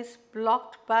airways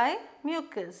blocked by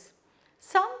mucus.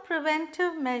 Some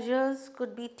preventive measures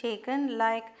could be taken,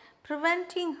 like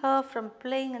preventing her from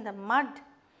playing in the mud,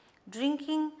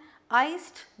 drinking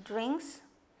iced drinks,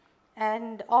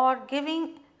 and or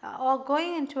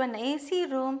going into an AC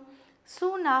room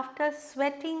soon after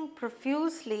sweating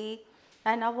profusely,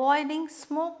 and avoiding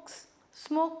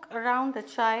smoke around the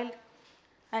child,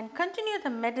 and continue the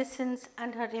medicines,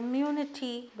 and her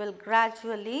immunity will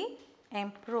gradually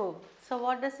improve. So,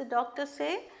 what does the doctor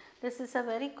say? This is a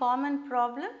very common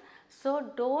problem. So,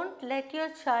 don't let your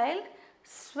child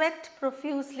sweat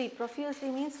profusely. Profusely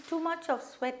means too much of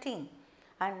sweating,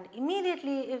 and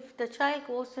immediately if the child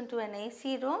goes into an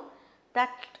AC room,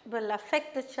 that will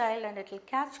affect the child and it will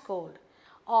catch cold.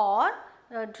 Or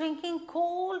drinking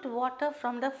cold water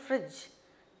from the fridge,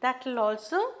 that will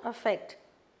also affect.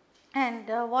 And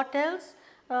what else?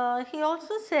 he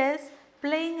also says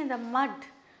playing in the mud,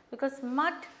 because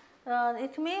mud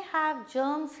it may have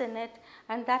germs in it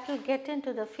and that will get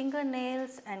into the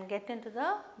fingernails and get into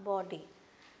the body.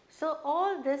 So,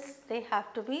 all this they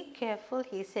have to be careful,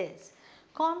 he says.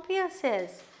 Compier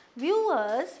says,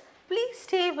 viewers, please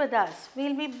stay with us. We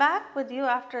will be back with you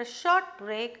after a short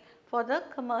break for the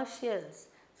commercials.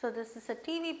 So, this is a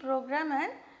TV program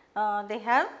and they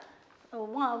have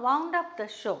wound up the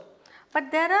show. But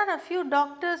there are a few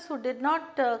doctors who did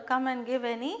not come and give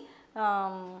any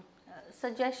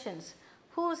suggestions.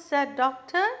 Who said,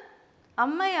 Doctor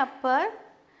Ammayappar,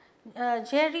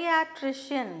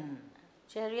 geriatrician.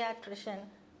 Geriatrician.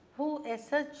 Who is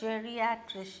a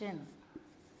geriatrician?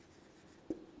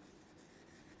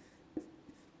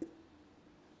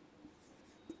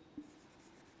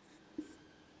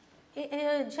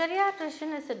 A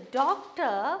geriatrician is a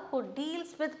doctor who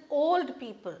deals with old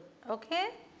people. Okay?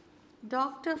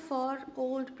 Doctor for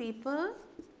old people,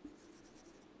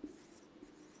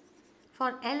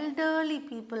 for elderly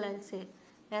people, I will say,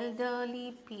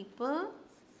 elderly people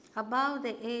above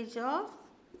the age of,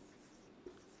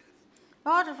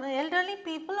 or elderly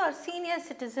people or senior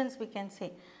citizens we can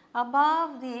say,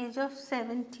 above the age of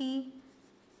 70,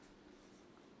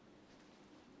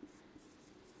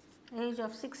 age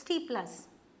of 60 plus.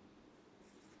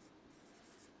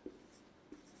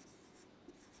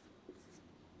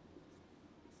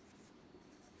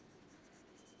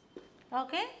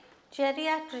 Okay,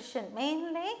 geriatrician,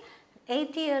 mainly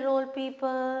 80-year-old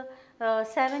people,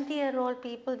 70-year-old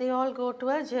people, they all go to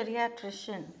a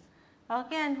geriatrician.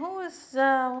 Okay, and who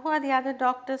are the other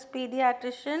doctors?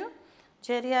 Pediatrician,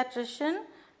 geriatrician,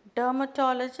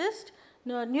 dermatologist,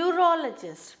 no,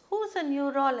 neurologist. Who is a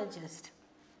neurologist?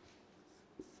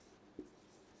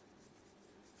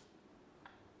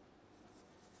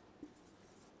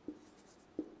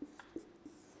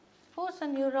 Who is a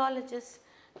neurologist?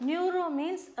 Neuro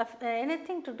means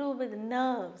anything to do with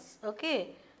nerves.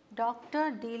 Okay,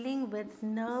 doctor dealing with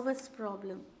nervous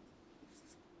problem.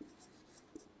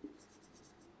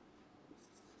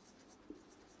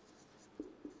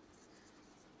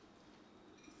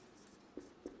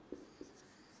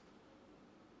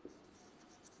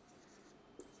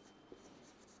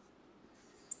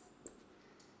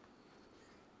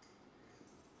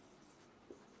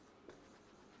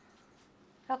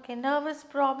 Okay, nervous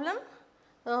problem.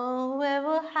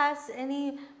 Whoever has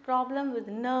any problem with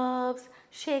nerves,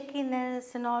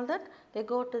 shakiness and all that, they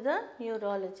go to the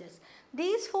neurologist.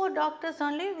 These 4 doctors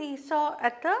only we saw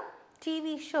at the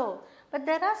TV show, but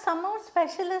there are some more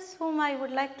specialists whom I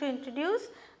would like to introduce,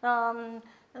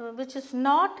 which is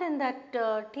not in that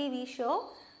TV show.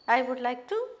 I would like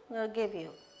to give you.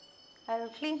 I will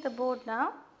clean the board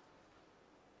now.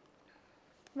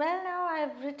 Well, now I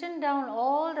have written down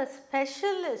all the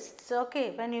specialists.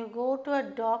 Okay, when you go to a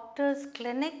doctor's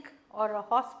clinic or a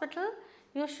hospital,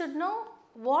 you should know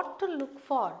what to look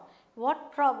for.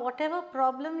 Whatever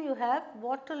problem you have,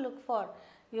 what to look for.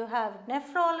 You have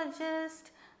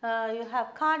nephrologist, you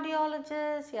have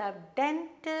cardiologist, you have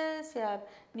dentist, you have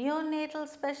neonatal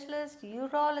specialist,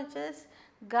 urologist,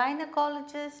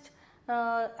 gynecologist,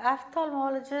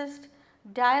 ophthalmologist,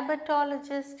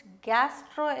 diabetologist,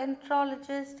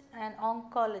 gastroenterologist and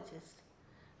oncologist.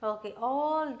 Okay,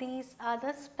 all these are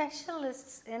the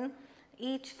specialists in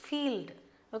each field.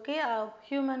 Okay, our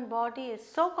human body is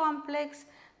so complex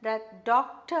that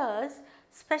doctors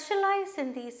specialize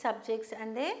in these subjects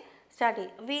and they study.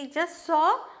 We just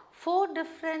saw 4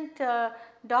 different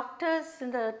doctors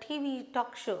in the TV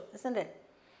talk show, isn't it?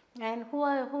 And who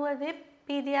are they?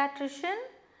 Pediatrician,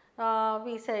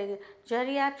 we say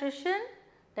geriatrician,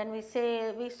 then we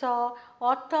saw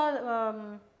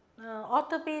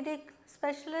orthopedic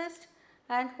specialist,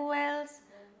 and who else?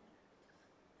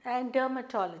 And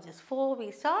dermatologist. 4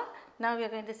 we saw. Now we are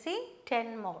going to see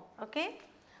 10 more. Okay.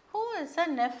 Who is a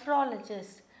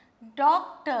nephrologist?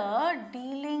 Doctor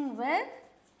dealing with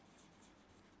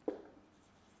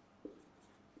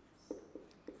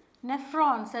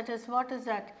nephrons. That is, what is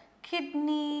that?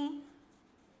 Kidney,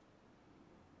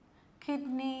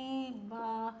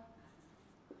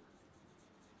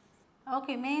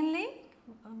 okay, mainly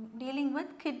dealing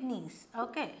with kidneys.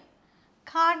 Okay.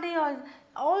 Cardiology,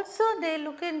 also they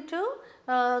look into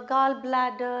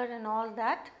gallbladder and all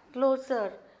that,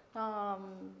 closer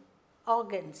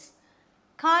organs.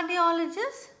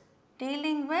 Cardiologist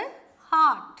dealing with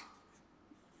heart.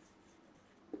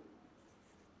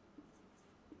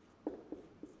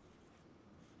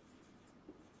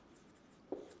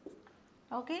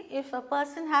 Okay, if a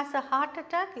person has a heart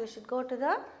attack, you should go to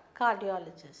the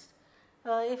cardiologist.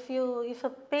 If a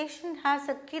patient has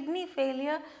a kidney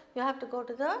failure, you have to go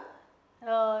to the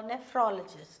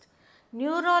nephrologist.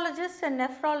 Neurologist and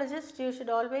nephrologist, you should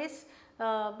always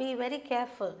be very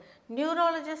careful.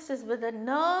 Neurologist is with the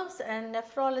nerves and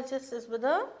nephrologist is with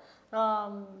the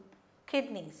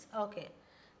kidneys. Okay.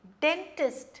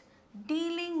 Dentist,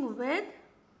 dealing with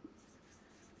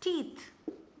teeth,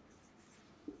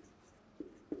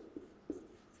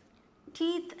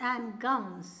 teeth and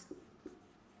gums.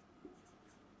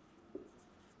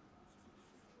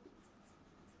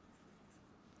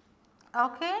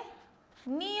 Okay.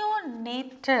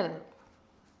 Neonatal.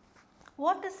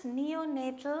 What is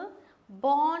neonatal?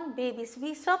 Born babies.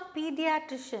 We saw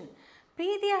pediatrician.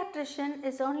 Pediatrician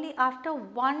is only after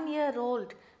 1 year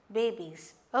old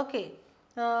babies. Okay.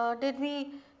 Did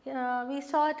we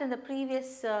saw it in the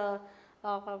previous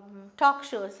talk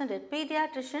show, isn't it?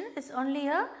 Pediatrician is only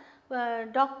a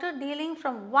doctor dealing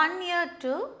from 1 year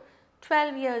to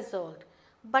 12 years old.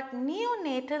 But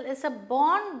neonatal is a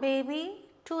born baby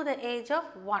to the age of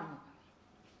 1.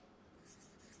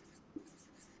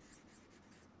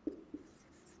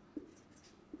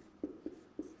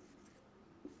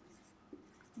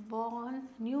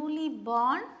 Newly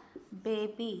born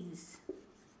babies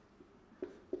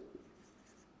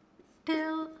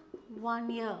till 1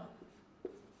 year.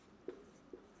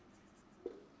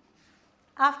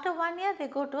 After 1 year, they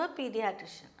go to a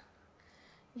pediatrician.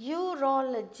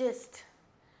 Urologist.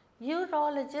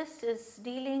 Urologist is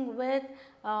dealing with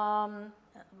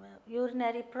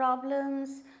urinary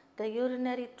problems, the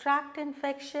urinary tract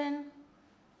infection,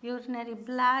 urinary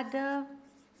bladder.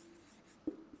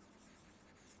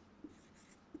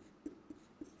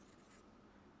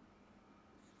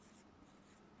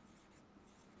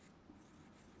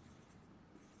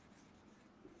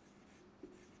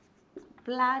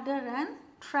 Bladder and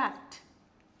tract.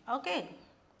 Okay.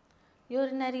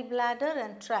 Urinary bladder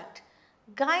and tract.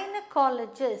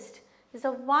 Gynecologist is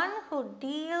the one who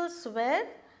deals with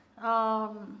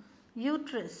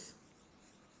uterus.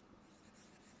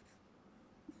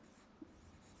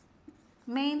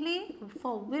 Mainly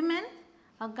for women,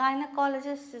 a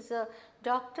gynecologist is a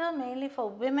doctor mainly for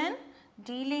women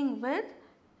dealing with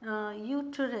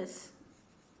uterus.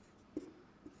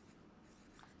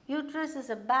 Uterus is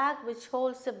a bag which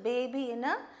holds a baby in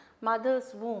a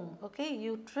mother's womb, okay,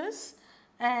 uterus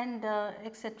and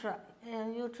etc.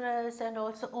 Uterus and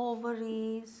also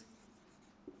ovaries.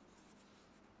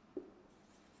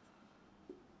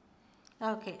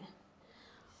 Okay.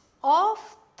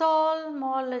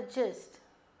 Ophthalmologist,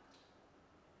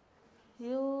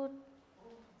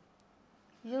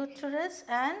 uterus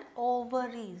and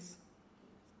ovaries.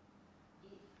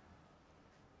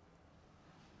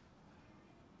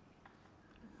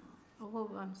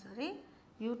 Oh, I'm sorry,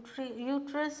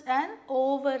 uterus and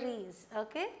ovaries,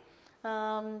 okay,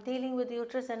 dealing with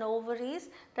uterus and ovaries,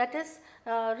 that is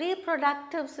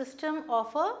reproductive system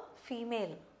of a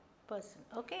female person,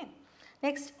 okay.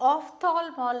 Next,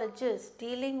 ophthalmologist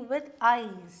dealing with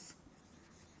eyes.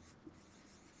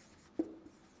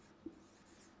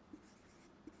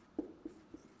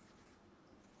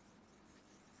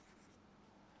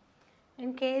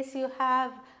 In case you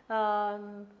have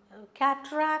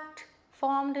cataract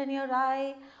formed in your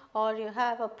eye or you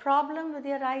have a problem with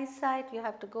your eyesight, you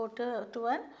have to go to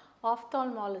an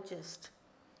ophthalmologist.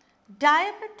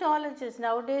 Diabetologist,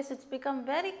 nowadays it's become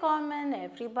very common,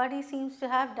 everybody seems to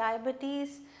have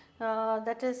diabetes,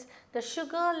 that is the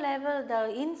sugar level,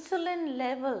 the insulin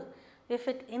level, if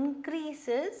it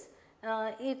increases,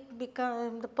 the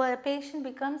patient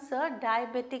becomes a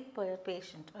diabetic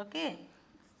patient, okay.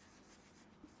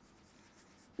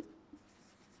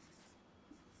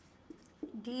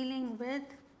 Dealing with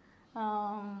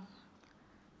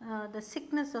the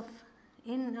sickness of,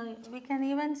 we can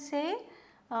even say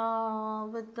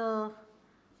with the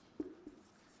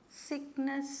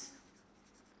sickness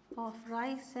of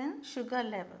rise in sugar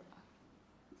level.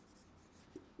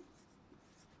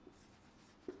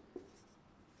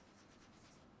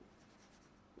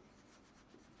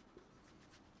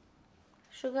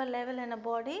 Sugar level in a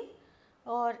body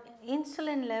or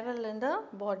insulin level in the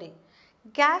body.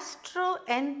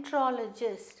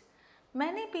 Gastroenterologist.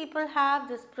 Many people have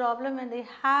this problem when they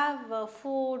have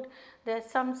food, there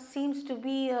seems to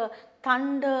be a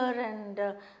thunder and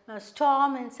a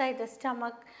storm inside the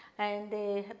stomach and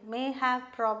they may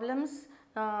have problems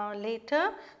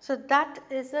later. So, that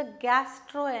is a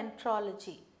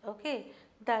gastroenterology, okay,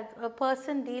 that a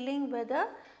person dealing with a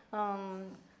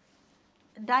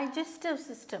digestive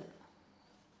system.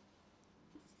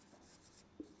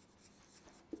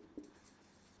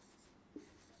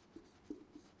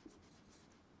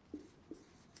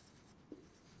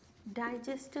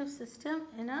 Digestive system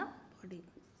in a body.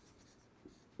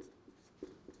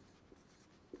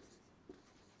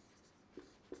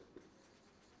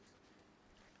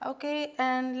 Okay,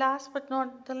 and last but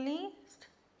not the least,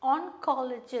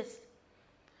 oncologist.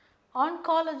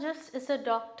 Oncologist is a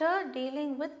doctor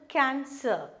dealing with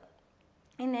cancer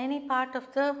in any part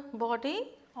of the body.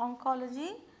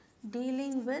 Oncology,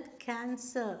 dealing with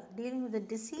cancer, dealing with a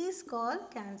disease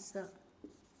called cancer.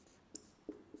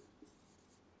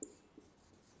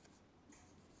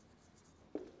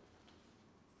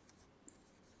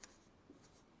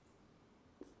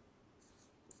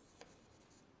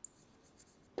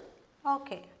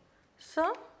 Okay,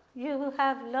 so you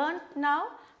have learnt now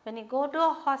when you go to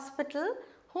a hospital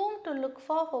whom to look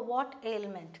for what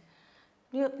ailment.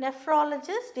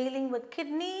 Nephrologist dealing with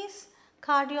kidneys,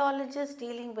 cardiologist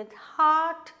dealing with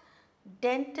heart,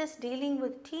 dentist dealing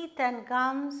with teeth and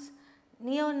gums,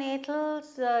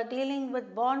 neonatals dealing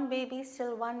with born babies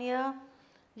till 1 year,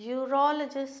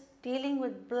 urologist dealing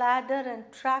with bladder and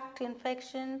tract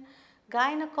infection,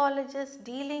 gynecologist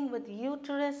dealing with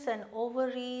uterus and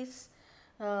ovaries,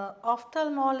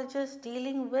 ophthalmologist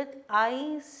dealing with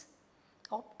eyes,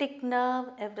 optic nerve,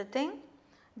 everything.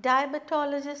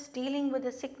 Diabetologist dealing with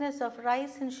the sickness of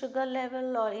rise in sugar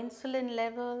level or insulin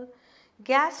level.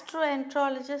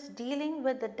 Gastroenterologist dealing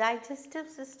with the digestive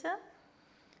system.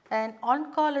 And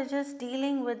oncologist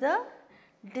dealing with a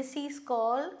disease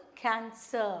called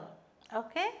cancer.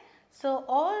 Okay. So,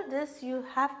 all this you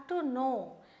have to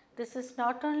know. This is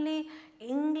not only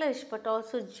English but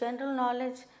also general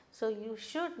knowledge. So, you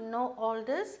should know all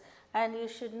this, and you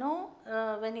should know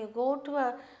when you go to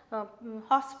a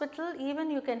hospital, even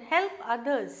you can help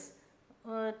others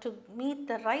to meet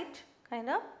the right kind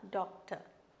of doctor.